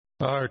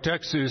Our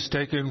text is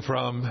taken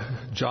from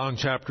John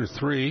chapter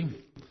 3,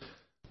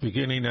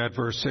 beginning at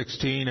verse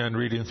 16 and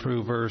reading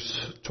through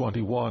verse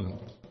 21.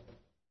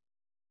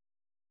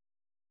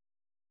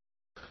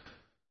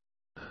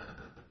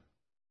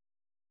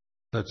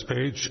 That's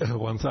page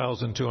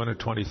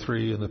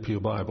 1223 in the Pew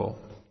Bible.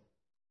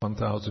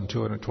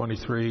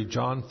 1223,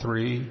 John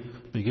 3,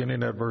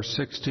 beginning at verse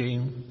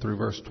 16 through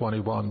verse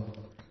 21.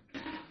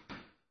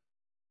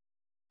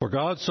 For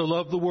God so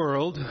loved the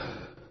world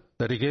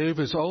that he gave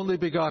his only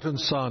begotten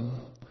Son,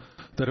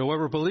 that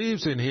whoever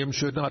believes in him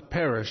should not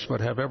perish, but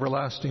have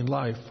everlasting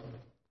life.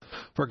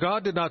 For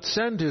God did not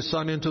send his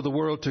Son into the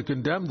world to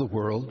condemn the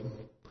world,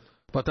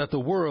 but that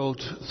the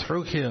world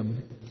through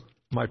him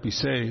might be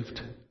saved.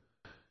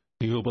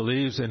 He who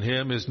believes in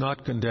him is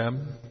not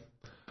condemned,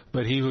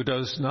 but he who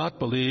does not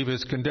believe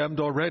is condemned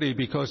already,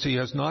 because he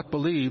has not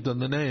believed in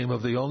the name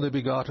of the only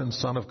begotten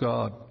Son of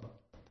God.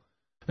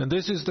 And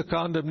this is the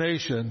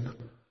condemnation,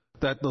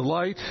 that the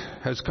light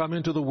has come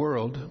into the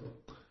world,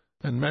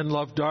 and men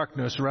love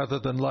darkness rather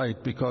than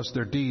light, because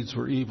their deeds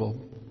were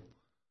evil.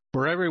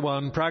 For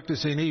everyone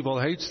practicing evil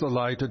hates the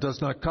light and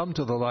does not come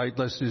to the light,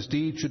 lest his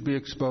deeds should be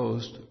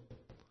exposed.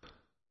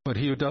 But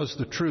he who does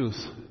the truth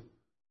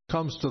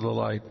comes to the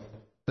light,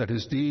 that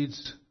his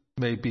deeds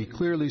may be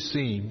clearly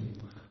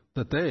seen,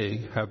 that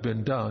they have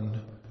been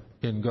done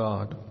in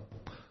God.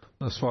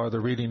 Thus far the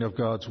reading of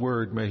God's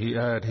Word. May he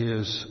add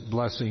his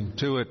blessing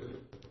to it.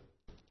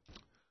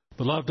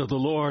 Beloved of the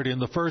Lord, in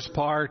the first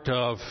part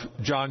of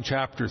John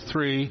chapter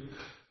 3,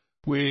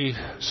 we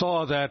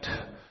saw that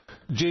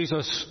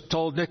Jesus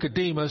told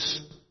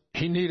Nicodemus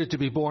he needed to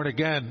be born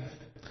again.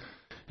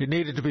 He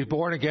needed to be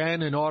born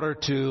again in order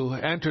to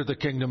enter the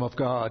kingdom of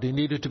God. He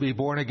needed to be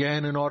born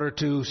again in order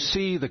to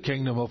see the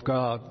kingdom of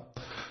God.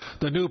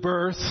 The new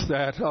birth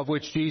that of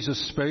which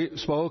Jesus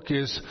spoke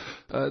is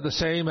the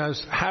same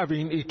as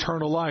having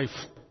eternal life.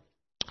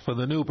 For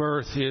the new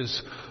birth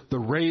is the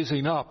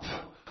raising up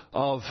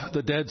of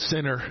the dead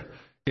sinner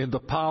in the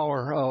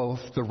power of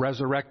the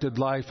resurrected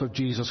life of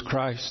Jesus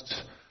Christ.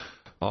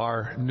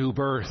 Our new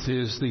birth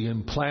is the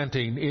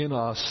implanting in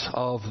us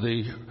of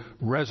the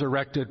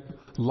resurrected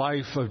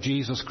life of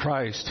Jesus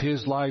Christ.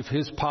 His life,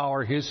 His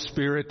power, His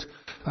Spirit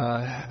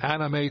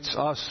animates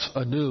us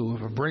anew,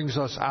 brings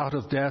us out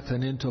of death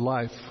and into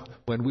life.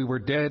 When we were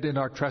dead in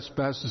our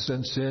trespasses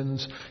and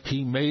sins,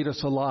 He made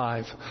us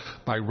alive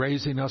by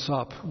raising us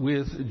up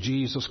with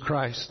Jesus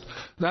Christ.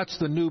 That's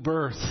the new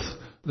birth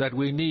that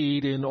we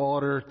need in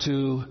order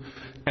to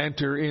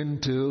enter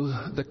into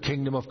the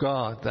kingdom of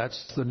God.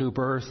 That's the new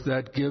birth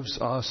that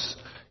gives us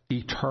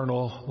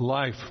eternal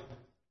life.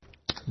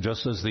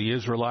 Just as the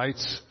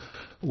Israelites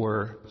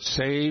were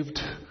saved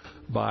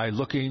by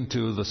looking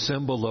to the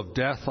symbol of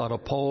death on a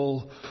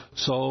pole,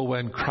 so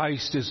when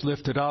Christ is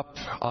lifted up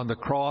on the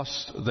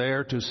cross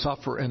there to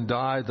suffer and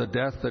die the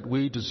death that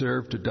we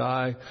deserve to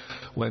die,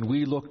 when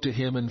we look to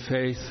Him in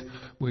faith,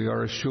 we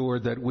are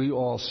assured that we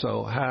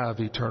also have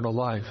eternal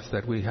life,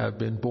 that we have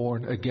been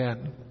born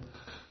again.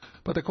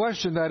 But the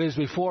question that is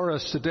before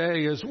us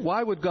today is,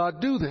 why would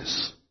God do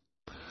this?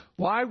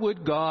 Why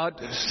would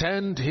God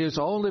send His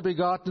only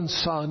begotten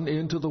Son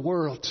into the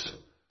world?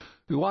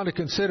 We want to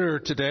consider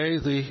today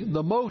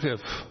the motive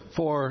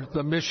for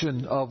the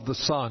mission of the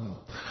Son.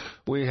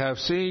 We have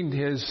seen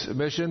His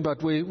mission,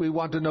 but we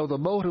want to know the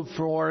motive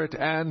for it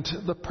and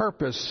the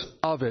purpose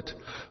of it,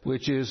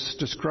 which is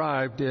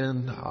described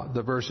in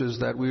the verses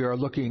that we are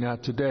looking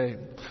at today.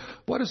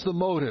 What is the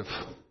motive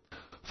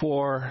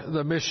for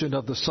the mission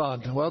of the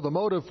Son? Well, the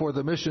motive for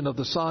the mission of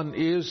the Son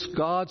is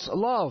God's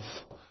love.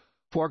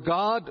 For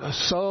God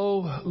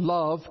so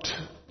loved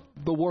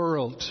the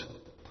world.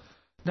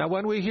 Now,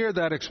 when we hear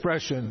that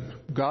expression,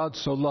 God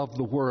so loved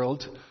the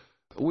world,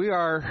 we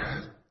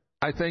are,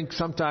 I think,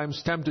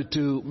 sometimes tempted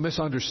to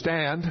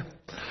misunderstand,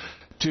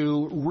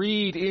 to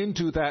read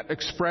into that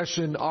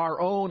expression our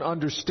own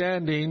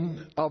understanding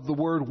of the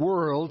word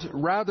world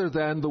rather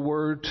than the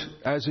word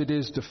as it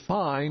is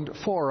defined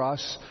for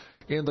us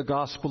in the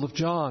Gospel of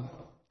John.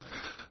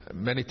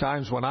 Many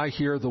times when I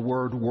hear the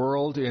word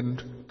world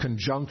in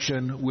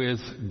conjunction with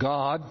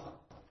God,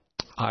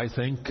 I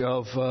think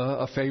of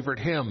a favorite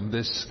hymn.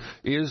 This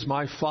is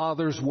my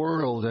Father's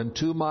world, and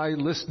to my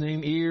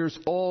listening ears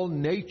all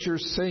nature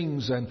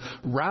sings, and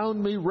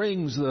round me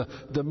rings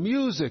the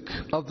music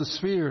of the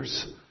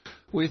spheres.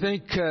 We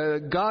think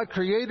God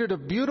created a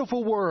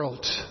beautiful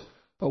world,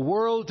 a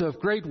world of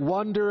great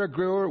wonder,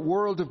 a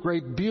world of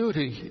great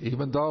beauty.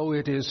 Even though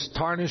it is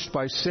tarnished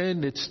by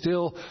sin, it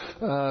still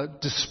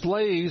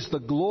displays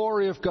the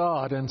glory of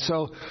God. And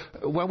so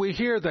when we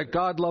hear that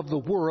God loved the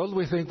world,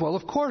 we think, well,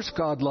 of course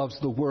God loves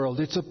the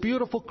world. It's a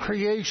beautiful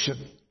creation.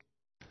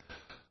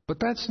 But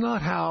that's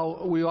not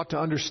how we ought to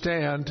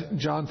understand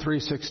John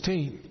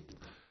 3:16.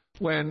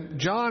 When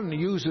John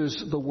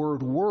uses the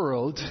word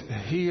world,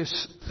 he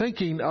is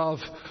thinking of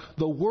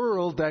the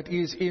world that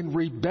is in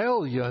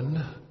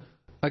rebellion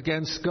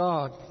against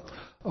God,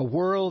 a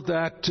world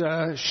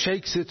that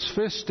shakes its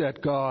fist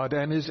at God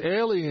and is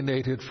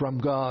alienated from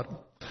God.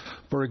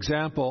 For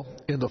example,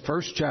 in the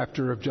first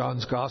chapter of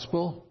John's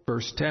Gospel,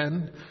 verse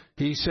 10,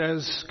 he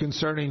says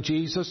concerning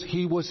Jesus,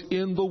 he was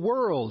in the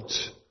world.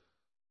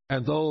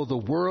 And though the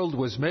world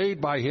was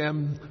made by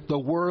him, the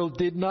world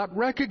did not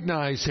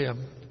recognize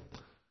him.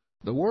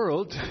 The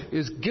world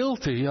is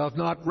guilty of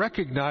not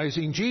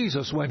recognizing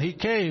Jesus when he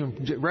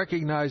came,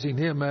 recognizing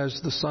him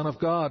as the Son of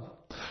God.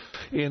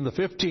 In the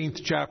 15th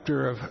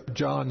chapter of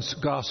John's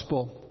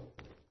Gospel,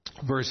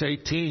 verse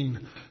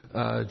 18,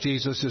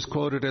 Jesus is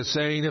quoted as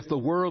saying, if the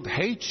world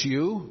hates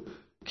you,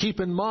 keep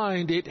in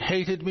mind it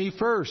hated me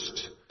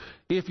first.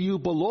 If you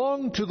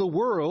belong to the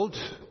world,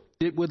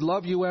 it would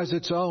love you as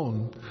its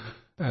own.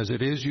 As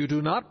it is, you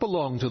do not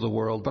belong to the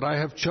world, but I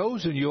have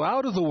chosen you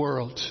out of the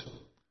world.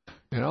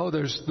 You know,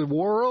 there's the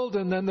world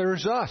and then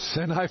there's us.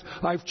 And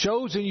I've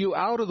chosen you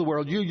out of the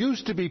world. You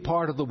used to be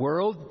part of the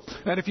world.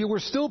 And if you were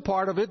still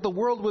part of it, the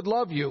world would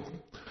love you.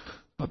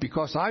 But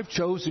because I've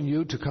chosen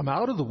you to come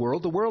out of the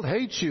world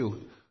hates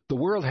you. The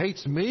world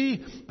hates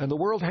me and the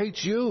world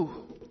hates you.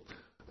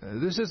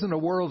 This isn't a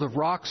world of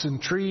rocks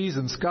and trees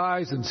and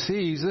skies and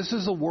seas. This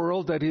is a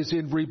world that is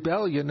in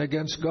rebellion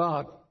against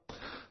God.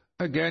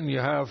 Again, you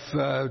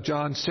have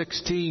John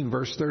 16,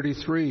 verse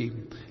 33.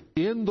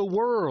 In the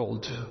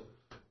world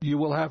you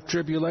will have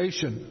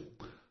tribulation,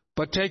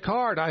 but take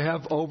heart, I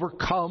have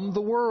overcome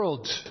the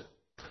world.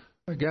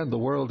 Again, the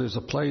world is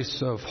a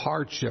place of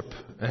hardship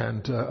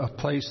and a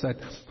place that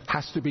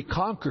has to be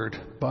conquered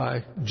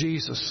by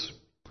Jesus.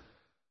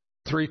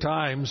 3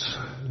 times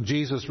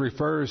Jesus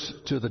refers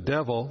to the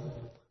devil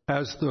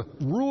as the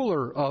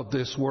ruler of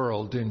this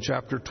world. In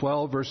chapter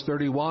 12, verse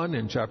 31,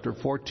 in chapter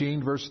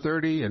 14, verse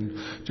 30,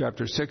 in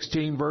chapter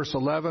 16, verse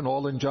 11,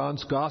 all in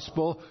John's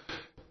Gospel.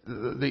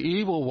 The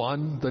evil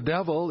one, the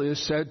devil,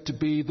 is said to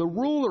be the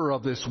ruler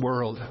of this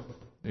world.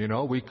 You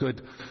know, we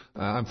could,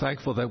 I'm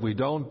thankful that we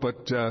don't,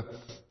 but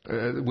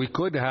we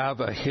could have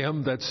a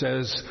hymn that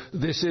says,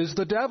 this is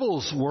the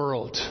devil's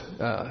world.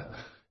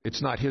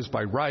 It's not his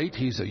by right.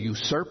 He's a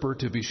usurper,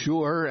 to be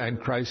sure,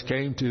 and Christ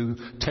came to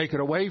take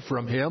it away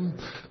from him.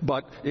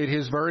 But it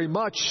is very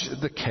much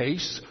the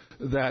case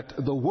that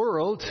the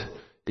world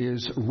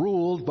is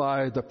ruled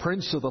by the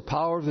prince of the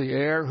power of the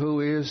air, who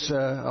is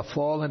a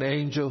fallen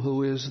angel,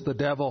 who is the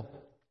devil.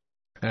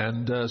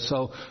 And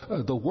so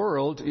the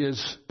world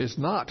is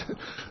not,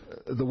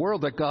 the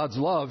world that God's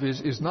love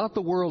is not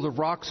the world of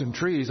rocks and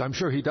trees. I'm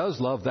sure he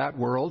does love that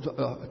world,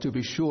 to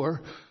be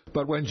sure.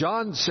 But when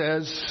John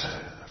says,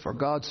 for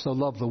God so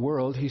loved the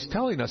world, he's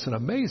telling us an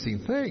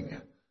amazing thing.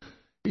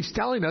 He's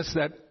telling us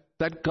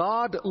that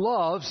God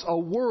loves a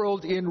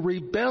world in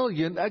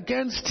rebellion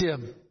against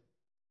him.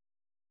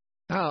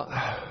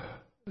 Now,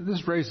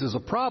 this raises a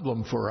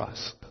problem for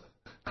us.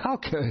 How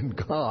can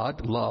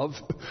God love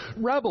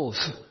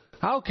rebels?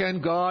 How can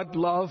God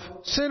love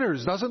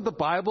sinners? Doesn't the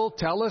Bible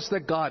tell us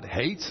that God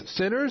hates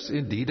sinners?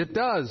 Indeed it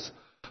does.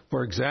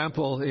 For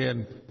example,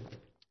 in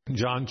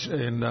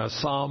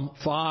Psalm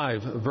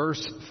 5,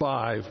 verse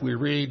 5, we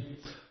read,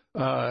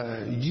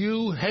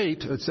 you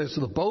hate, it says,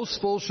 the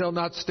boastful shall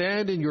not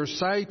stand in your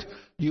sight.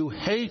 You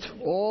hate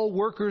all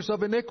workers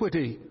of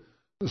iniquity.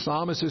 The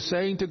psalmist is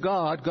saying to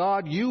God,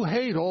 God, you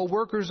hate all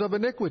workers of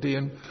iniquity,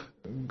 and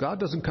God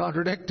doesn't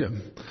contradict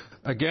him.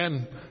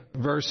 Again,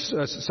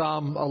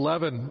 Psalm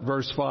 11,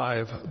 verse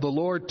 5, the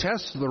Lord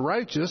tests the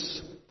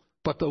righteous,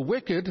 but the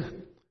wicked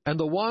and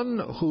the one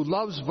who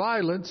loves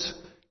violence,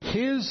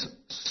 his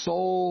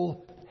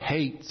soul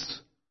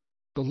hates.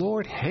 The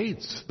Lord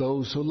hates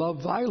those who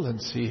love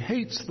violence. He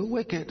hates the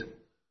wicked.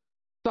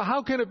 So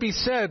how can it be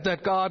said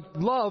that God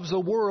loves a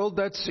world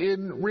that's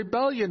in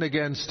rebellion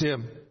against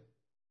him?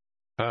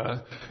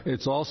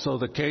 It's also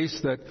the case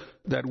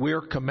that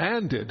we're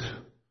commanded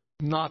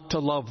not to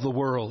love the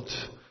world.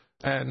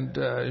 And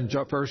in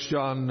 1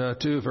 John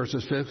 2,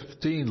 verses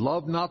 15,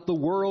 love not the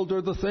world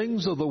or the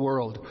things of the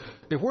world.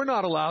 If we're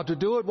not allowed to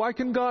do it, why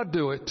can God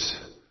do it?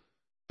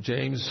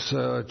 James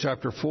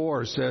chapter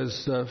 4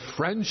 says,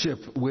 friendship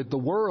with the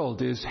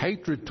world is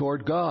hatred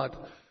toward God.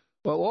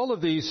 Well, all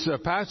of these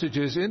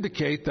passages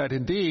indicate that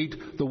indeed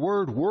the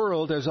word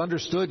world, as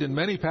understood in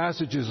many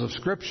passages of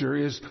Scripture,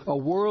 is a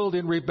world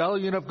in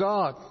rebellion of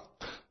God.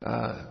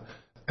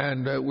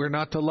 And we're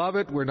not to love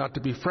it. We're not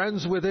to be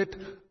friends with it.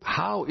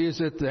 How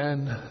is it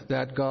then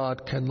that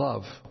God can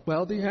love?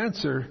 Well, the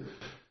answer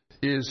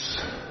is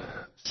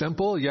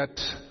simple yet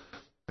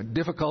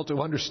difficult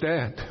to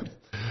understand.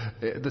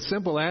 The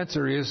simple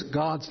answer is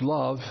God's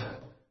love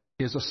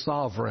is a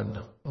sovereign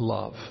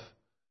love.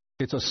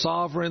 It's a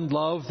sovereign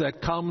love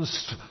that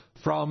comes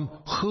from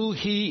who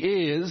He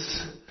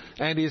is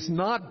and is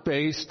not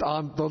based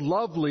on the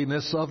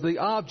loveliness of the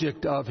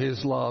object of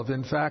His love.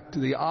 In fact,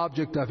 the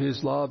object of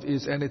His love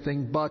is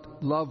anything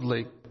but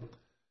lovely.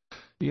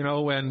 You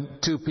know, when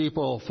two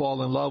people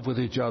fall in love with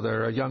each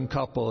other, a young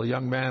couple, a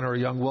young man or a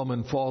young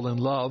woman fall in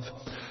love,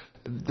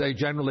 they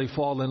generally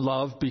fall in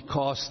love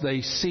because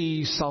they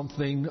see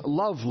something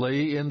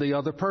lovely in the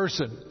other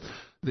person.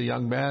 The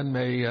young man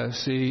may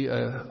see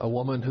a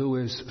woman who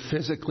is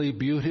physically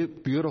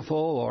beautiful,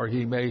 or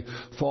he may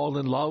fall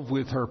in love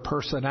with her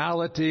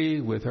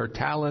personality, with her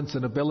talents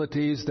and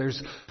abilities.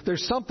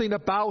 There's something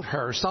about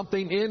her,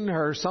 something in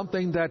her,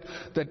 something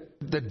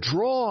that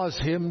draws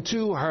him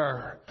to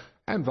her.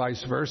 And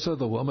vice versa,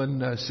 the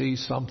woman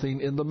sees something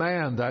in the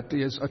man that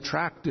is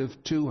attractive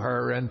to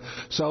her. And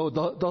so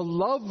the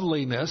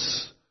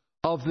loveliness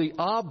of the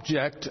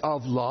object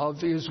of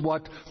love is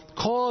what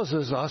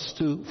causes us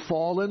to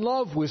fall in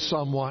love with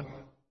someone.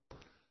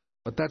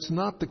 But that's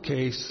not the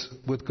case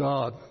with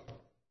God.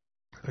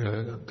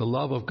 The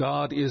love of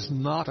God is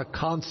not a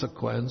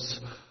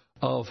consequence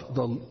of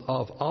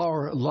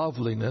our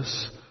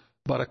loveliness,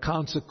 but a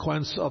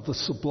consequence of the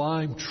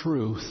sublime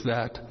truth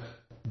that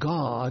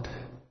God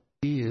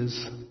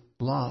is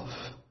love.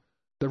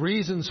 The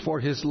reasons for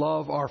his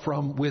love are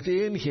from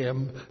within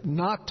him,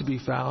 not to be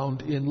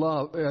found in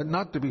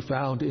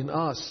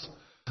us.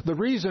 The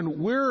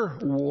reason we're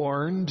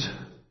warned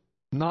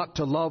not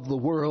to love the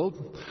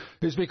world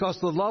is because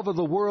the love of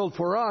the world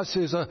for us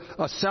is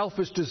a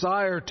selfish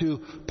desire to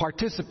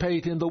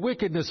participate in the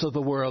wickedness of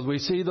the world. We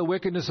see the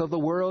wickedness of the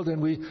world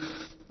and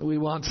we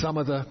want some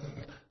of the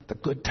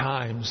good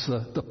times,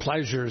 the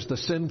pleasures, the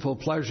sinful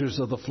pleasures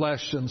of the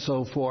flesh and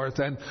so forth.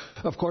 And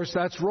of course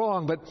that's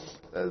wrong, but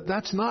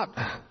that's not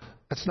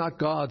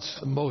God's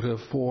motive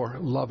for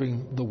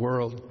loving the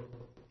world.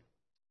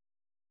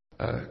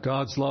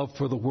 God's love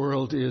for the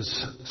world is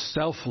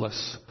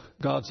selfless.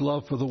 God's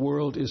love for the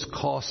world is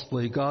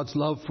costly. God's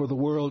love for the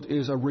world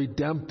is a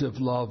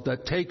redemptive love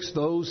that takes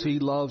those he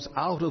loves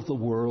out of the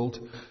world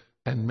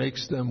and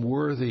makes them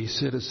worthy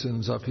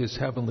citizens of his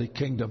heavenly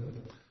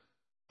kingdom.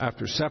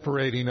 After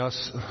separating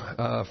us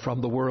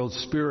from the world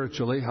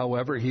spiritually,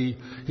 however, he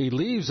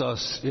leaves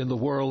us in the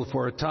world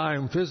for a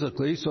time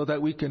physically so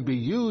that we can be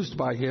used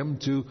by him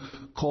to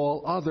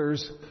call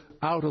others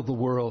out of the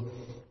world.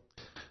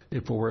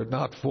 If it were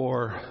not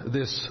for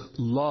this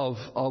love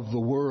of the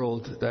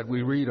world that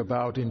we read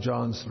about in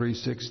John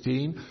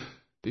 3:16,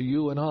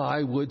 you and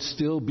I would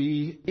still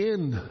be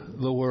in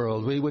the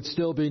world. We would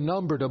still be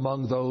numbered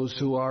among those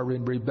who are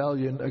in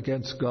rebellion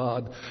against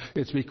God.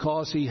 It's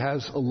because he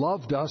has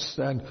loved us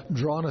and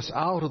drawn us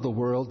out of the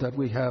world that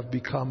we have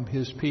become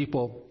his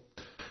people.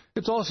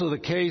 It's also the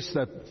case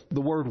that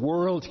the word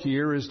world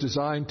here is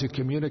designed to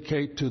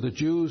communicate to the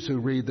Jews who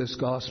read this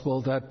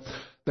gospel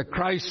that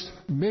Christ's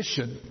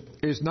mission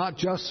is not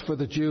just for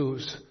the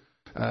Jews.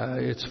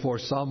 It's for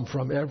some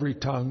from every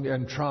tongue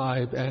and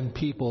tribe and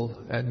people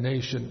and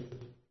nation.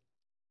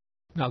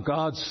 Now,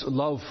 God's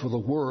love for the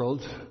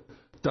world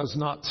does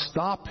not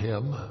stop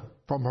him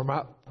from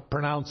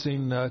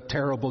pronouncing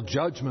terrible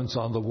judgments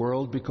on the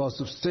world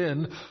because of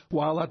sin,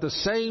 while at the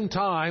same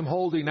time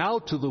holding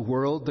out to the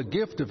world the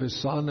gift of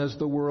his Son as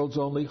the world's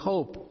only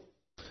hope.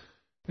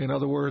 In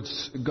other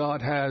words,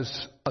 God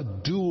has a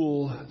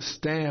dual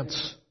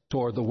stance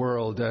toward the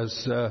world,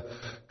 as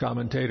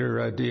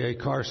commentator D.A.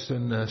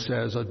 Carson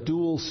says, a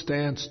dual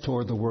stance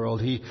toward the world.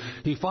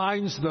 He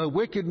finds the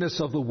wickedness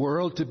of the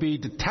world to be a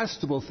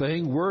detestable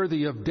thing,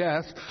 worthy of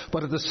death,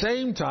 but at the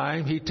same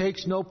time he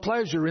takes no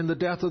pleasure in the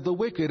death of the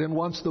wicked and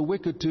wants the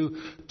wicked to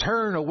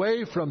turn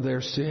away from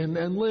their sin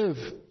and live.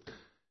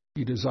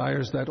 He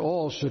desires that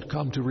all should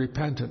come to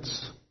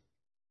repentance.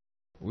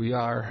 We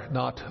are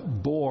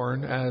not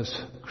born as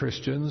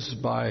Christians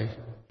by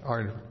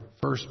our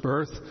first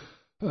birth.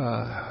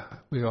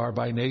 We are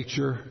by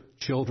nature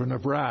children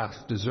of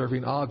wrath,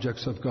 deserving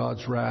objects of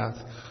God's wrath.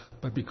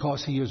 But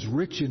because he is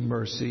rich in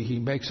mercy, he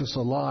makes us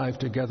alive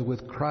together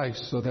with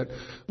Christ so that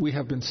we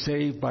have been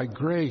saved by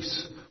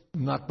grace,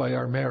 not by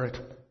our merit.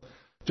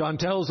 John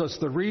tells us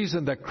the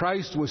reason that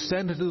Christ was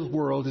sent into the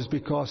world is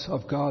because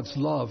of God's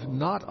love,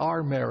 not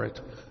our merit,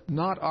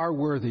 not our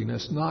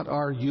worthiness, not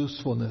our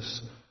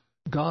usefulness.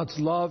 God's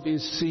love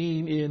is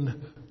seen in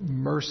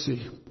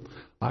mercy.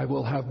 I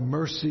will have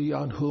mercy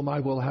on whom I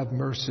will have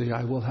mercy.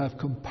 I will have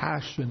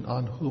compassion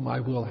on whom I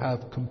will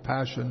have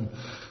compassion.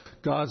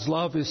 God's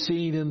love is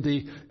seen in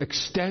the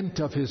extent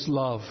of his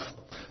love,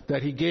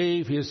 that he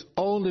gave his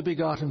only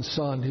begotten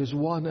Son, his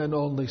one and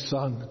only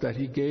Son, that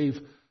he gave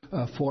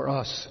for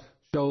us,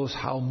 shows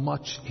how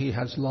much he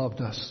has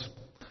loved us.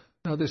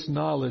 Now, this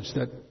knowledge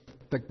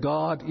that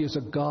God is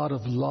a God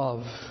of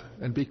love,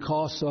 and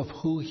because of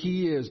who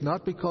he is,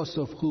 not because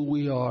of who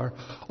we are,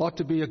 ought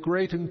to be a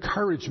great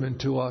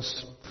encouragement to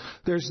us.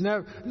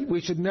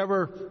 We should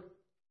never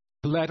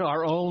let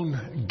our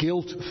own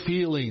guilt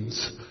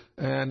feelings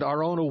and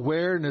our own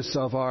awareness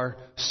of our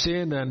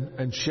sin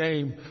and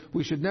shame,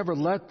 we should never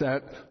let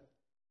that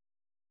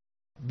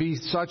be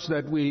such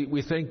that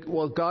we think,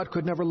 well, God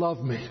could never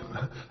love me.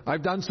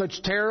 I've done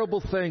such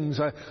terrible things.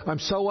 I'm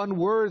so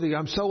unworthy.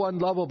 I'm so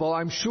unlovable.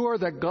 I'm sure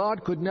that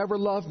God could never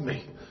love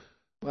me.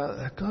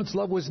 Well, God's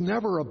love was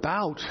never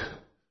about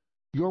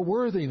your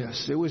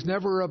worthiness. It was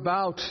never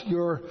about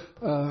your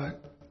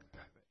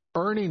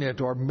earning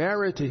it or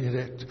meriting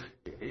it.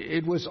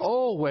 It was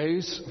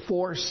always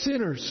for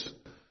sinners.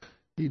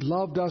 He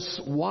loved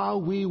us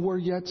while we were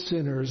yet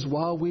sinners,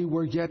 while we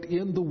were yet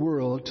in the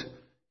world.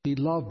 He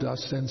loved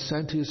us and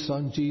sent His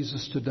Son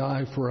Jesus to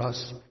die for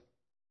us.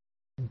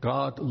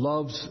 God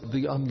loves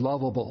the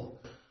unlovable.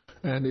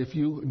 And if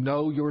you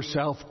know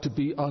yourself to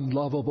be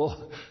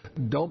unlovable,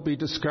 don't be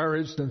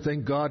discouraged and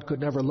think God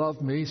could never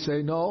love me.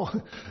 Say, no,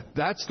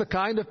 that's the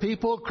kind of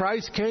people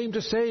Christ came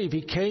to save.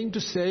 He came to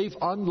save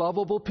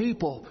unlovable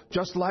people,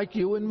 just like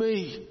you and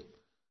me.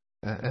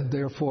 And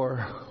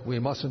therefore, we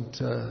mustn't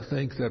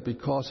think that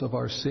because of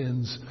our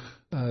sins,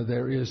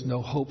 there is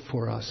no hope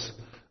for us.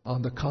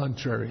 On the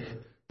contrary,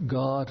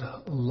 God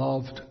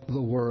loved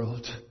the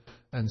world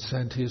and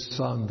sent His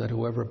Son, that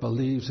whoever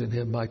believes in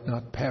Him might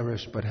not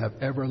perish but have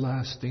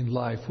everlasting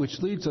life. Which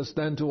leads us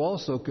then to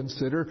also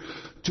consider,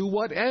 to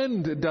what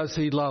end does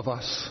He love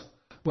us?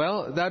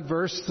 Well, that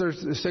verse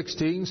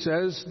 16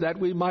 says that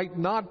we might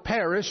not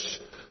perish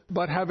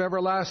but have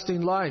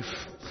everlasting life.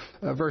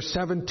 Verse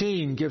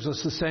 17 gives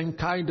us the same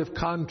kind of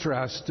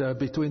contrast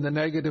between the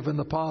negative and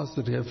the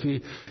positive.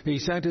 He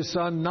sent His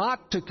Son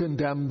not to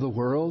condemn the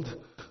world,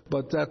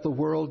 but that the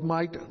world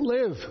might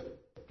live,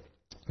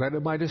 that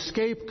it might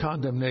escape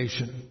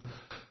condemnation.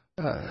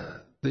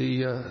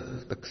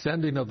 The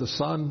sending of the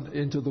Son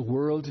into the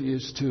world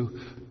is to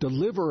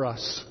deliver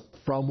us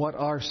from what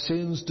our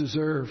sins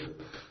deserve.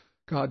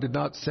 God did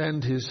not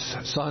send His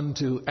Son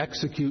to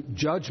execute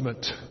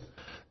judgment.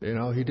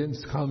 He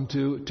didn't come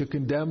to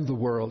condemn the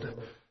world.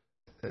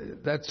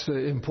 That's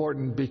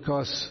important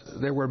because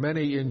there were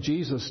many in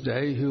Jesus'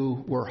 day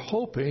who were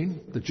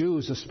hoping, the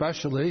Jews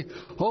especially,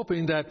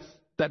 hoping that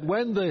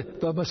when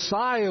the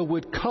Messiah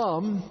would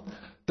come,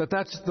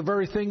 that's the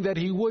very thing that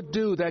He would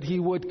do, that He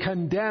would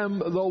condemn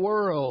the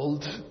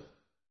world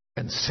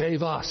and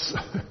save us.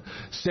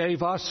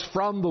 Save us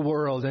from the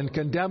world and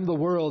condemn the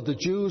world. The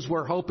Jews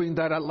were hoping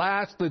that at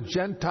last the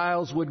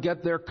Gentiles would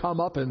get their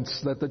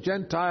comeuppance, that the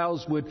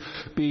Gentiles would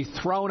be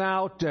thrown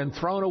out and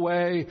thrown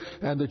away,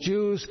 and the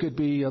Jews could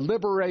be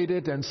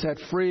liberated and set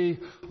free.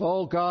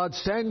 Oh God,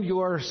 send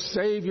your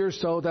Savior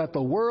so that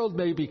the world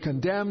may be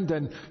condemned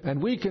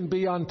and we can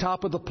be on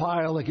top of the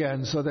pile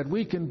again, so that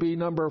we can be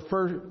number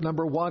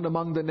one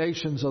among the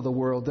nations of the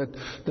world,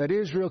 that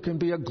Israel can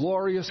be a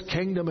glorious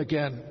kingdom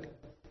again.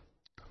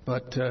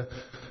 But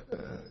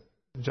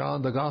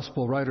John, the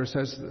gospel writer,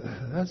 says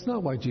that's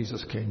not why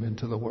Jesus came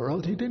into the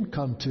world. He didn't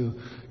come to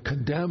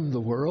condemn the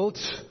world.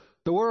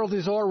 The world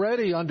is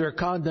already under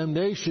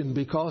condemnation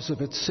because of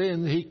its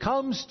sin. He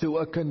comes to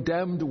a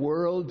condemned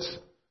world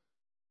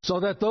so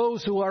that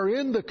those who are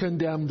in the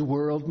condemned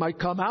world might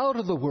come out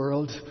of the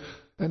world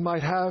and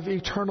might have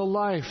eternal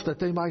life, that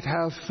they might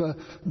have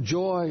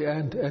joy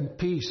and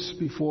peace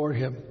before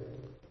Him,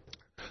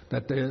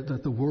 that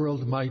the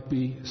world might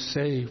be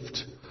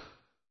saved.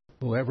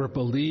 Whoever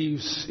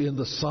believes in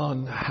the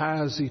Son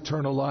has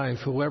eternal life.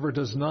 Whoever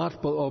does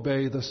not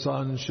obey the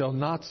Son shall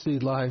not see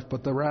life,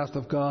 but the wrath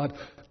of God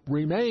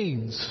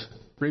remains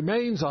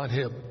on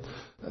him.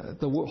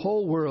 The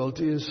whole world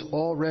is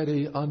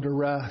already under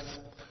wrath.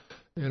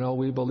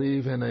 We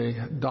believe in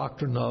a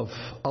doctrine of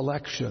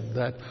election,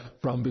 that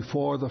from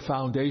before the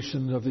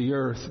foundation of the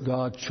earth,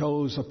 God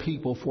chose a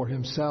people for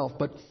Himself.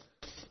 But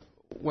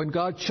when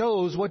God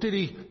chose, what did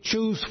He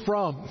choose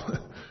from?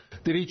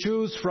 Did He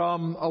choose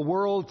from a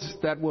world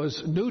that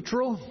was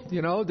neutral?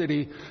 Did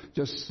He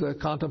just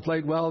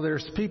contemplate, well,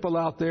 there's people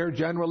out there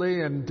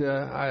generally, and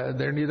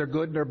they're neither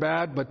good nor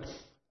bad, but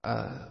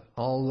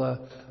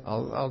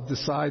I'll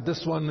decide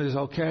this one is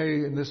okay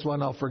and this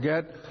one I'll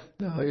forget.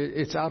 No,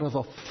 it's out of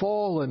a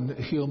fallen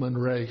human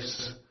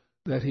race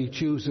that He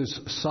chooses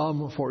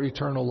some for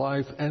eternal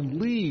life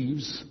and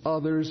leaves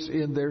others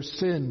in their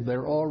sin.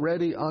 They're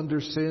already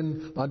under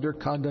sin, under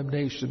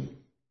condemnation.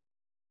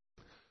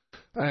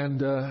 And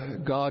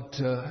God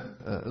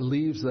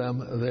leaves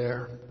them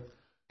there.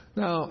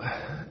 Now,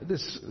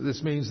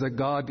 this means that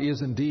God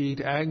is indeed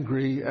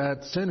angry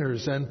at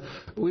sinners. And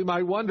we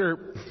might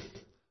wonder,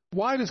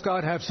 why does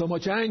God have so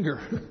much anger?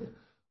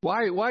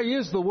 Why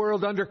is the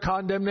world under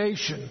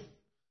condemnation?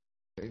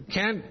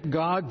 Can't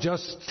God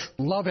just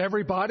love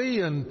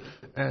everybody and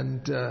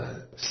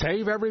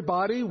save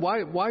everybody?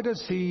 Why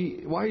is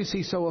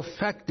He so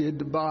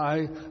affected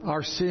by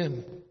our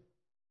sin?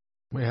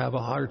 We have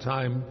a hard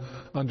time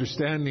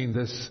understanding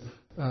this,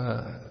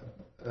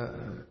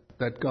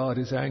 that God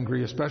is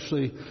angry,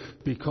 especially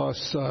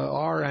because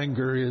our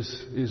anger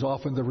is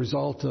often the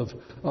result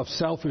of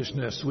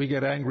selfishness. We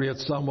get angry at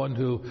someone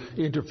who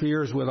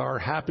interferes with our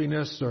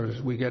happiness, or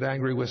we get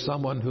angry with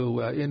someone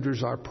who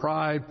injures our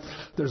pride.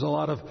 There's a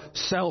lot of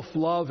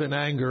self-love in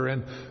anger,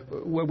 and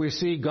when we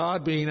see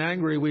God being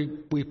angry,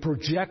 we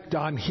project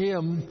on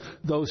Him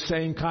those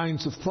same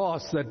kinds of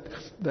thoughts,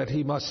 that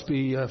He must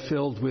be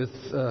filled with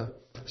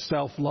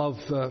self-love,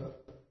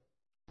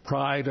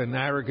 pride and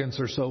arrogance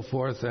or so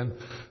forth, and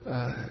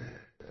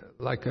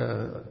like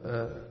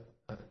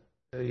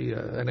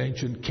an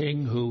ancient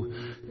king who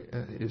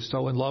is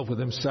so in love with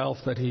himself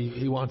that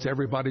he wants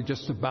everybody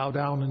just to bow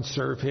down and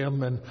serve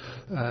him,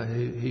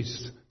 and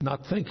he's not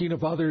thinking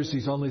of others,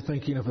 he's only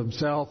thinking of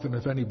himself, and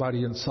if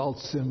anybody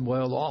insults him,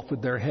 well, off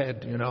with their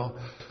head,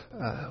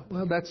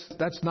 well,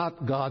 that's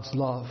not God's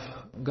love.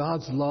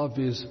 God's love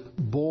is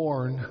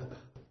born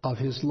of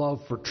His love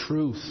for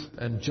truth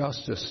and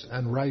justice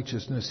and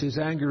righteousness. His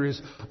anger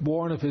is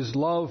born of His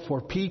love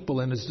for people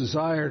and His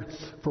desire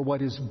for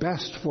what is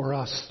best for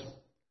us.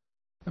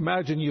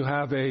 Imagine you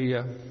have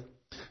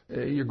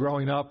you're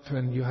growing up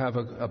and you have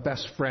a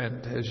best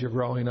friend as you're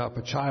growing up,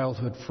 a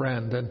childhood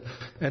friend,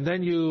 and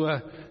then you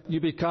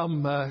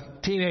become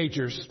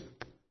teenagers,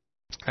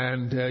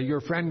 and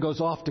your friend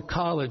goes off to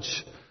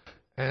college,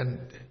 and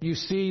you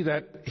see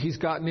that he's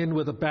gotten in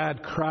with a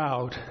bad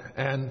crowd,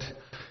 and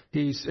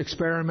he's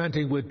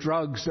experimenting with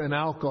drugs and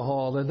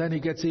alcohol, and then he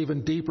gets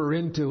even deeper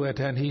into it,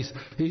 and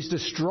he's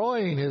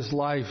destroying his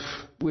life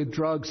with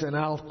drugs and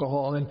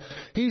alcohol, and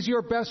he's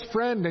your best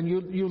friend, and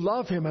you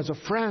love him as a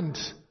friend.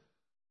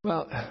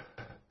 Well,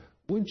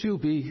 wouldn't you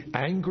be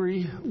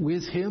angry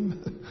with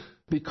him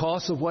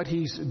because of what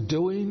he's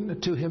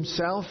doing to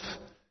himself?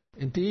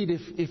 Indeed,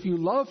 if you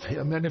love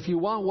him and if you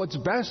want what's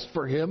best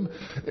for him,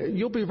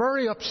 you'll be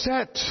very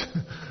upset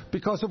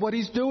because of what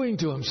he's doing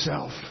to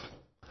himself.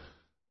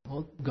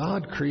 Well,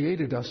 God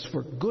created us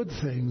for good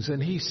things,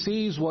 and He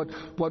sees what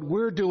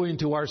we're doing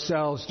to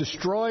ourselves,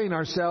 destroying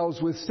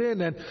ourselves with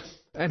sin,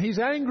 and He's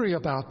angry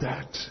about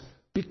that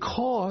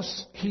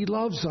because He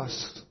loves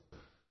us.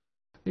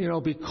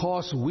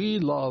 Because we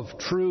love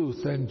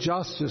truth and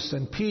justice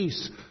and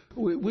peace,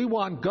 we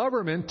want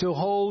government to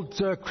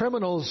hold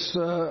criminals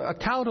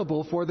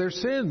accountable for their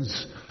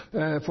sins,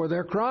 for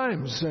their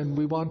crimes, and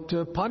we want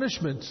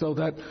punishment so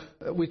that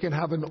we can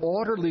have an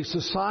orderly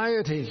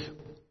society.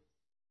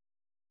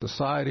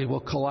 Society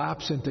will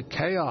collapse into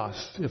chaos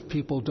if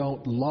people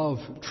don't love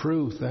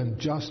truth and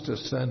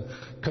justice and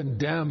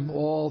condemn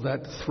all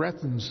that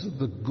threatens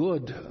the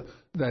good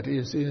that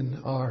is in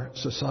our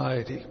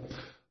society.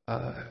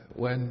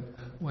 When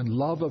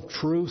love of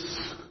truth,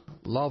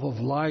 love of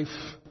life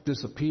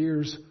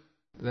disappears,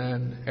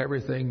 then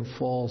everything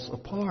falls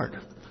apart.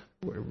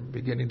 We're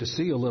beginning to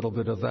see a little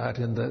bit of that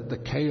in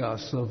the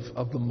chaos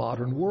of the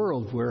modern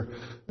world, where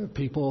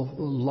people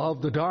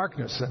love the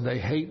darkness and they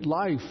hate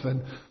life,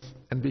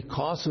 and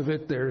because of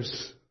it,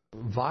 there's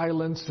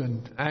violence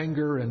and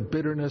anger and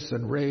bitterness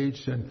and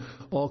rage and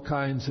all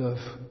kinds of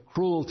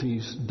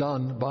cruelties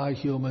done by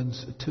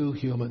humans to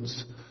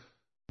humans.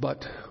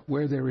 But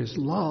where there is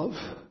love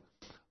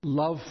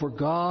for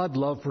God,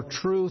 love for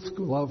truth,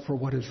 love for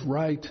what is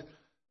right,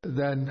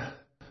 then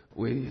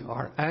we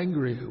are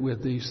angry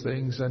with these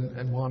things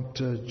and want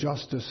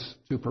justice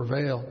to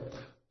prevail.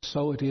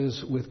 So it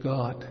is with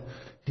God.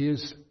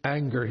 His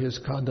anger, His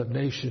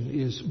condemnation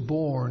is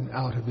born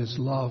out of His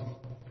love.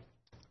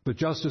 The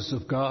justice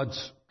of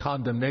God's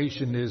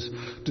condemnation is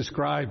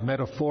described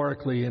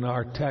metaphorically in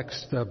our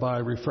text by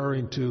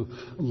referring to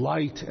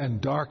light and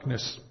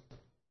darkness.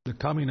 The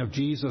coming of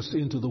Jesus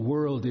into the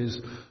world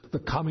is the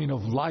coming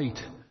of light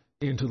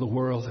into the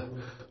world.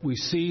 We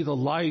see the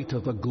light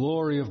of the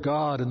glory of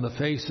God in the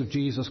face of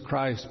Jesus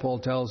Christ, Paul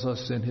tells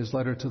us in his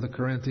letter to the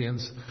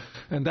Corinthians.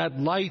 And that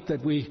light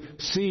that we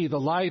see, the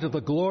light of the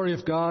glory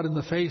of God in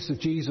the face of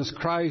Jesus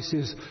Christ,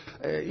 is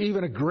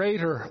even a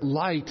greater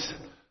light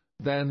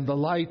than the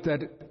light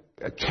that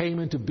came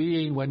into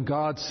being when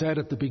God said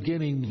at the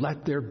beginning,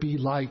 "Let there be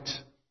light."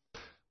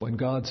 When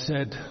God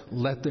said,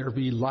 "Let there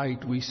be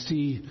light," we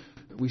see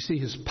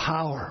His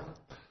power.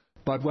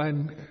 But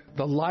when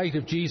the light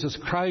of Jesus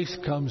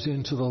Christ comes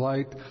into the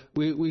light,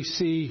 we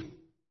see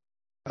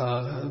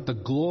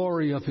the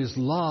glory of His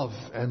love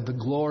and the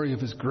glory of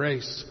His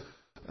grace.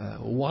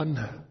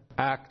 One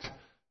act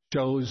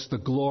shows the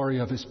glory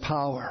of His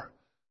power,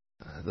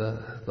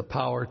 the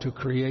power to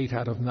create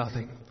out of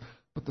nothing.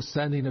 But the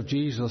sending of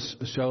Jesus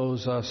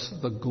shows us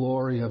the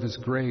glory of His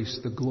grace,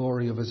 the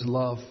glory of His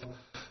love.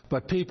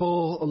 But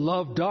people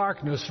love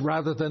darkness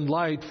rather than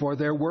light, for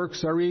their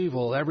works are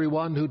evil.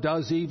 Everyone who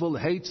does evil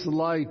hates the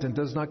light and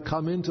does not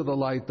come into the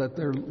light, that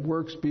their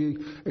works be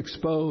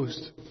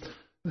exposed.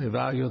 They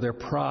value their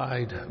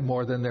pride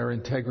more than their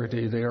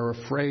integrity. They are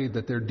afraid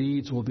that their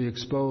deeds will be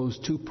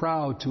exposed, too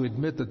proud to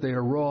admit that they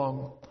are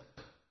wrong.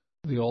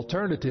 The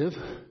alternative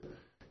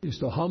is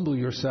to humble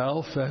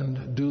yourself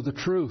and do the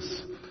truth,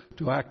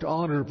 to act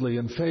honorably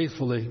and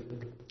faithfully.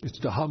 It's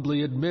to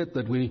humbly admit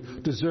that we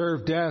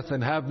deserve death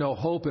and have no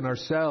hope in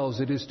ourselves.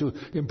 It is to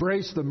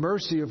embrace the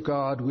mercy of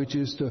God, which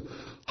is to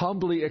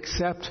humbly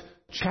accept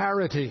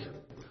charity.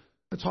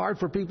 It's hard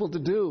for people to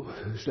do.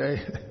 Say,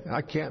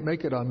 I can't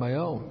make it on my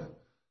own.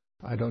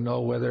 I don't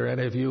know whether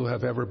any of you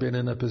have ever been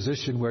in a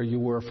position where you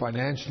were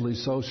financially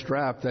so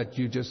strapped that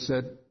you just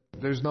said,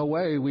 there's no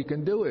way we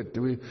can do it.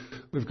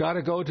 We've got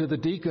to go to the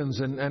deacons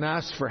and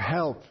ask for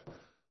help.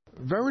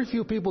 Very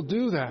few people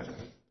do that.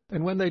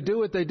 And when they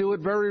do it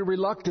very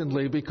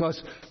reluctantly, because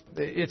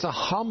it's a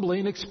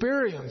humbling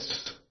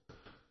experience.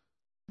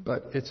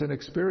 But it's an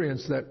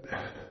experience that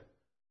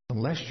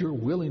unless you're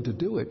willing to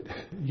do it,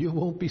 you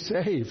won't be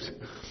saved.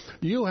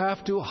 You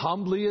have to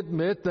humbly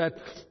admit that,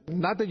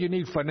 not that you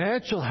need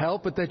financial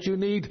help, but that you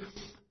need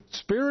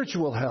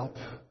spiritual help.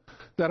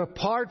 That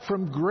apart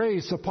from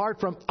grace, apart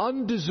from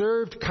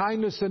undeserved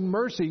kindness and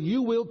mercy,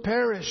 you will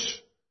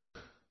perish.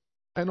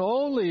 And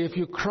only if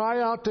you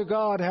cry out to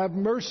God, have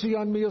mercy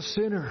on me, a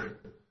sinner,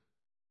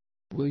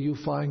 will you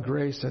find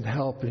grace and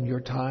help in your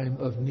time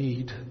of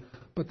need.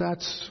 But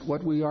that's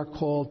what we are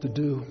called to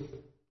do.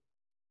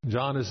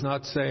 John is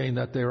not saying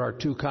that there are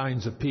two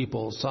kinds of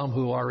people, some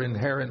who are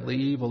inherently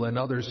evil and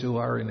others who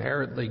are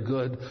inherently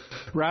good.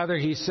 Rather,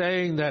 he's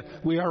saying that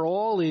we are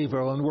all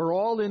evil and we're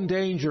all in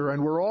danger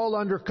and we're all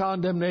under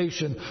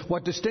condemnation.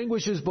 What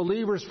distinguishes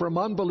believers from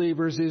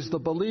unbelievers is the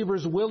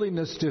believer's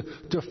willingness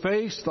to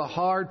face the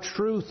hard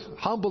truth,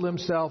 humble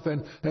himself,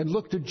 and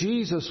look to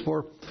Jesus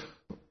for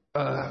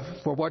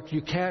what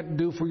you can't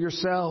do for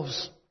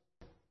yourselves.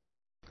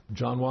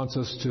 John wants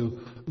us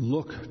to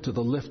look to the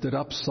lifted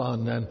up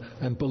Son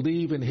and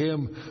believe in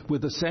Him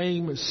with the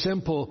same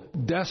simple,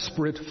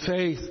 desperate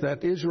faith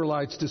that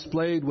Israelites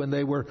displayed when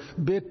they were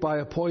bit by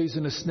a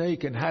poisonous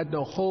snake and had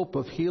no hope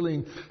of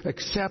healing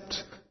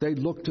except they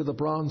looked to the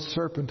bronze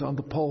serpent on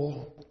the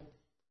pole.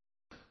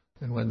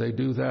 And when they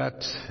do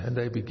that and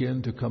they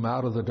begin to come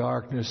out of the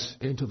darkness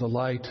into the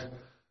light,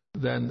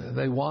 then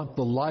they want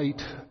the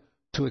light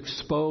to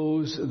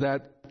expose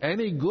that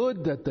any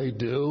good that they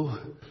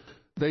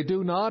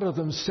do not of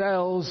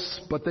themselves,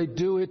 but they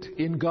do it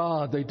in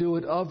God. They do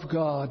it of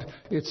God.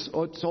 It's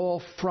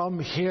all from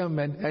Him,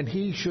 and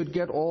He should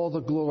get all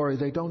the glory.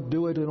 They don't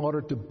do it in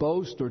order to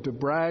boast or to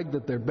brag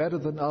that they're better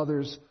than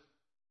others,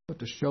 but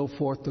to show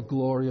forth the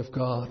glory of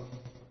God.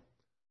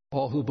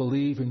 All who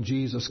believe in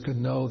Jesus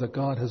can know that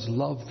God has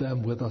loved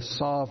them with a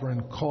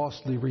sovereign,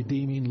 costly,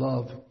 redeeming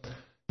love.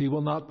 He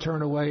will not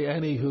turn away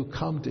any who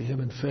come to Him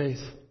in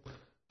faith.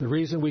 The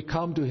reason we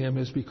come to Him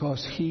is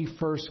because He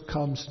first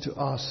comes to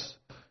us.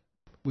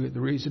 The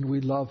reason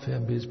we love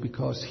Him is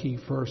because He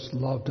first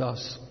loved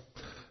us.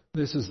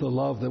 This is the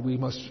love that we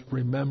must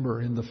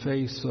remember in the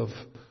face of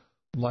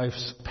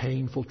life's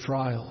painful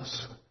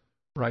trials.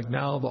 Right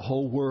now, the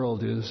whole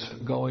world is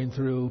going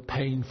through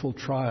painful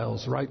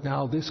trials. Right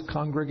now, this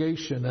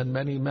congregation and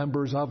many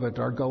members of it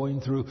are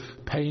going through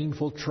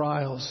painful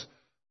trials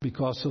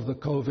because of the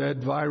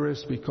COVID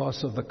virus,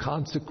 because of the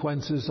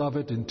consequences of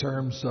it in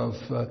terms of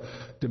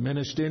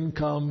diminished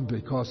income,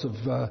 because of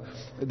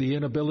the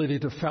inability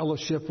to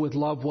fellowship with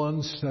loved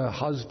ones,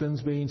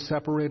 husbands being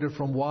separated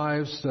from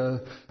wives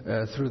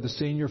through the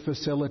senior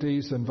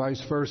facilities and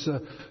vice versa.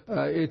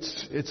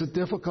 It's a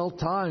difficult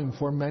time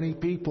for many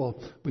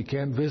people. We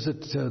can't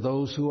visit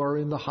those who are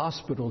in the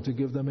hospital to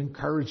give them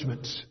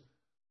encouragement.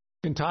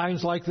 In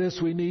times like this,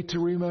 we need to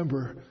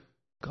remember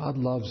God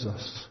loves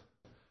us.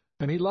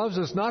 And He loves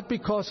us not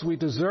because we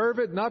deserve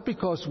it, not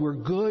because we're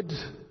good.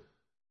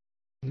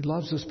 He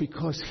loves us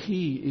because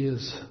He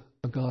is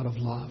a God of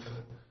love.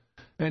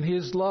 And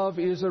His love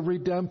is a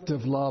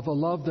redemptive love, a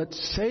love that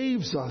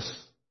saves us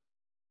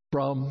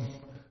from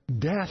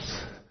death.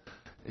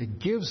 It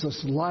gives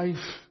us life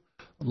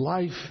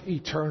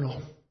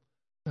eternal.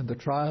 And the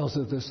trials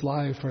of this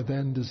life are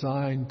then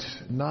designed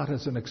not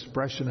as an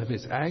expression of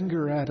His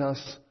anger at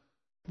us,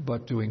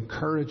 but to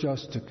encourage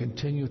us to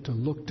continue to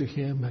look to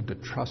Him and to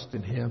trust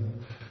in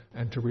Him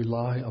and to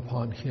rely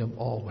upon Him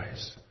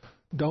always.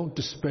 Don't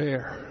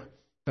despair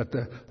that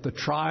the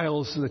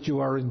trials that you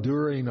are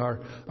enduring are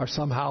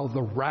somehow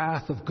the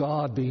wrath of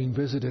God being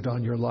visited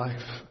on your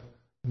life.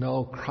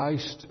 No,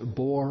 Christ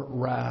bore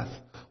wrath.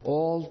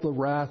 All the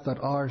wrath that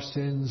our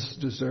sins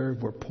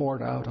deserve were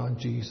poured out on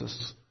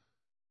Jesus.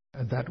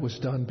 And that was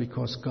done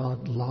because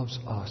God loves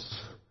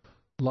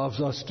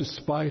us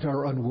despite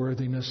our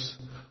unworthiness,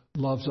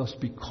 loves us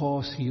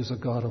because He is a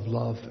God of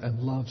love, and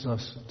loves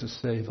us to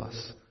save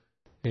us.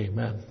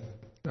 Amen.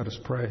 Let us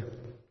pray.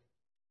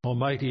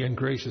 Almighty and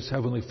gracious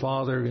Heavenly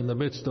Father, in the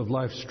midst of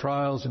life's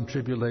trials and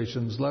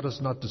tribulations, let us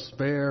not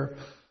despair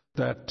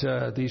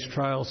that these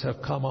trials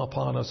have come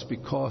upon us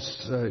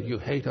because you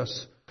hate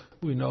us.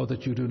 We know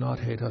that you do not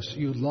hate us.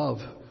 You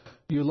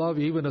love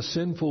even a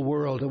sinful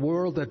world, a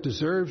world that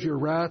deserves your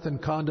wrath and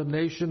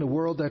condemnation, a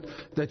world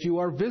that you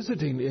are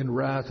visiting in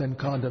wrath and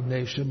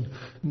condemnation.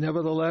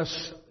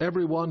 Nevertheless,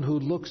 everyone who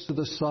looks to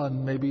the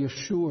Son may be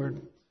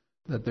assured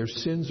that their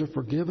sins are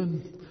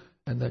forgiven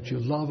and that you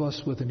love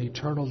us with an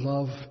eternal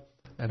love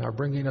and are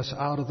bringing us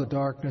out of the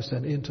darkness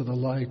and into the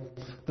light,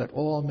 that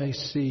all may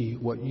see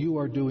what you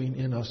are doing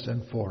in us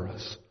and for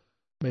us.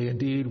 May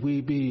indeed we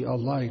be a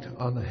light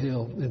on the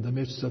hill in the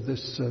midst of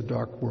this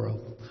dark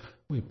world.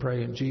 We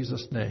pray in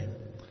Jesus' name.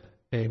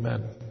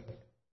 Amen.